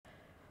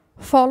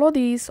Follow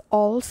these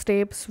all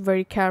steps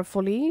very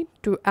carefully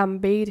to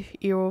embed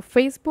your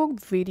Facebook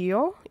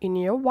video in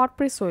your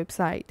WordPress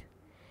website.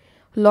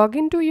 Log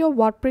into your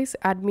WordPress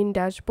admin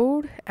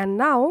dashboard, and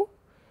now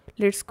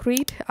let's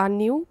create a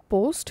new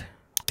post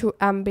to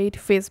embed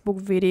Facebook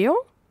video.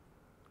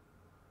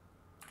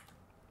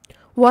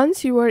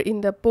 Once you are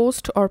in the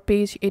post or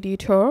page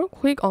editor,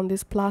 click on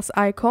this plus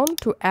icon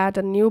to add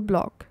a new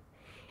block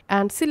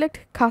and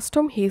select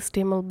custom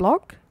HTML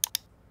block.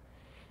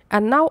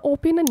 And now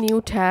open a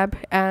new tab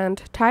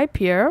and type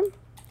here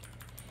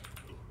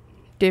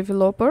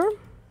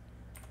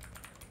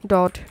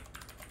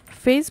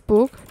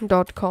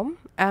developer.facebook.com,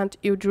 and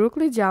you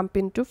directly jump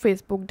into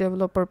Facebook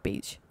developer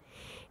page.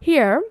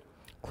 Here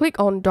click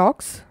on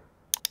docs.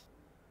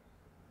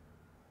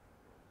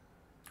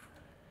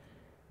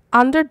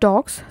 Under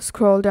docs,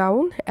 scroll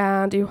down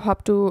and you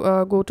have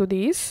to go to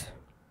this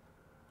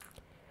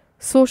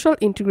social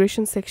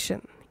integration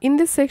section. In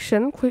this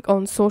section, click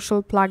on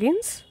social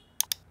plugins,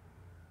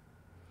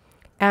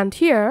 and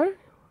here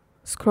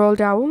scroll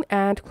down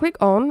and click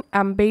on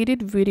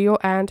embedded video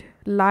and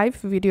live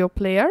video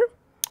player.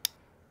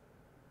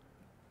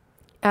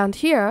 And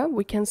here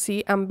we can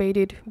see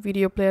embedded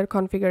video player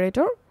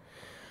configurator.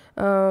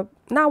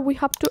 Now we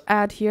have to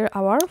add here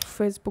our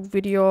Facebook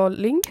video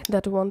link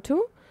that we want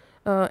to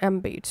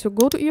embed. So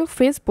go to your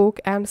Facebook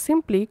and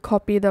simply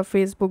copy the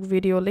Facebook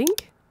video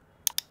link.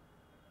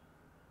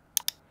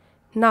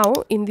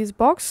 Now in this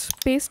box,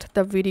 paste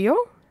the video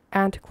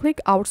and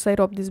click outside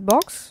of this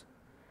box.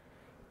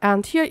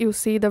 And here you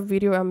see the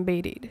video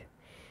embedded.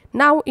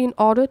 Now in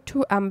order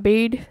to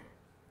embed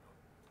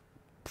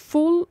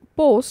full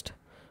post,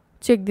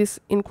 check this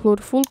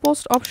include full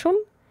post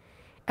option.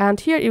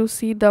 And here you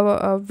see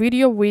the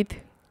video with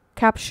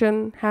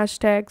caption,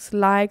 hashtags,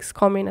 likes,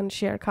 comment and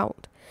share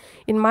count.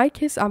 In my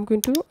case, I'm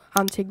going to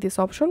uncheck this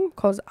option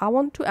because I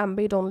want to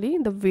embed only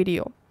the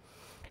video.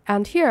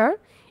 And here,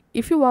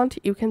 if you want,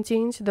 you can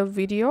change the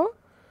video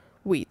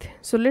width.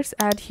 So let's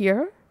add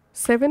here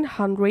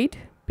 700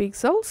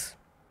 pixels.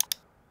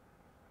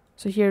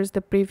 So here's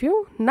the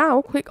preview.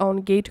 Now click on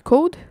get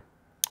code,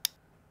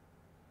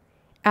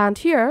 and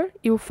here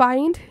you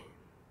find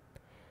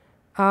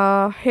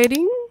a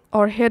heading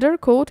or header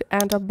code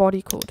and a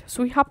body code.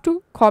 So we have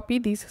to copy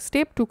this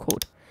step 2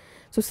 code.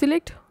 So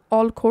select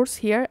all codes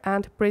here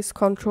and press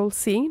Ctrl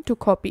C to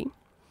copy.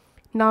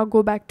 Now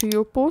go back to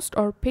your post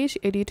or page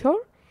editor.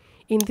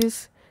 In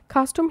this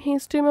custom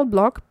HTML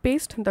block,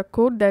 paste the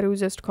code that you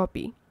just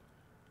copy.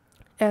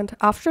 And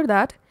after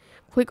that,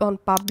 click on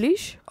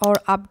publish or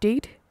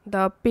update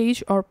the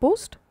page or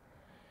post.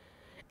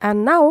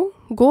 And now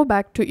go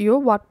back to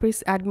your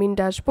WordPress admin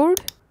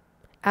dashboard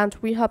and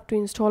we have to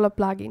install a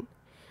plugin.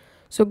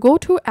 So go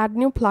to add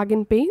new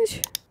plugin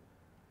page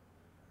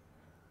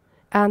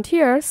and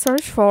here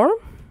search for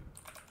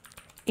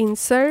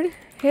insert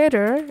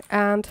header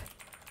and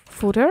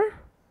footer,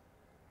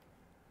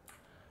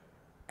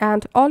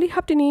 and all you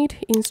have to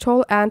need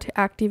install and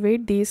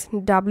activate this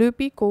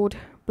WP code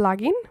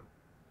plugin.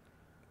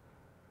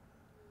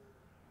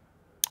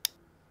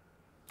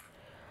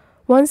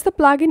 Once the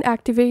plugin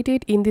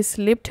activated, in this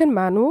left-hand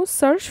menu,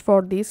 search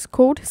for these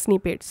code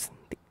snippets.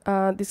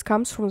 This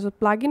comes from the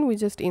plugin we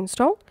just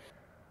installed.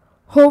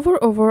 Hover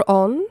over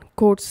on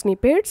code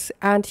snippets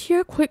and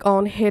here click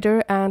on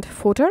header and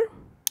footer.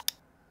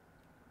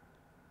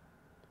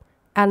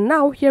 And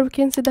now here we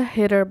can see the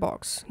header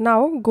box.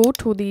 Now go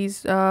to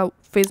this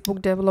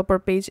Facebook developer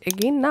page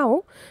again.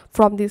 Now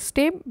from this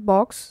step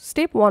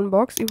 1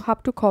 box, you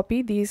have to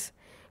copy this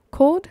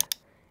code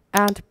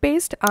and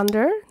paste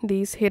under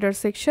this header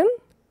section.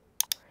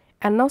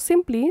 And now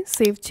simply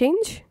save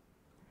change.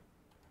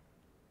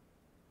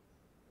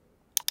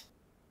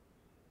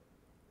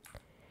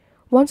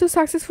 Once you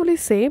successfully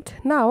saved,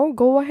 now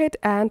go ahead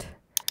and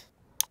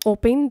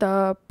open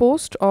the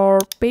post or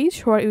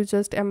page where you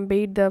just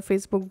embed the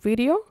Facebook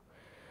video.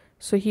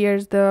 So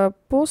here's the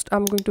post.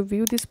 I'm going to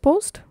view this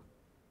post.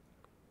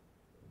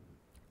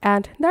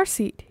 And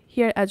that's it.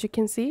 Here, as you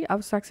can see,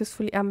 I've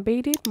successfully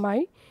embedded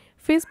my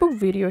Facebook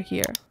video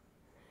here.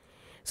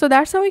 So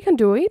that's how we can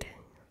do it.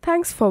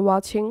 Thanks for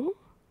watching.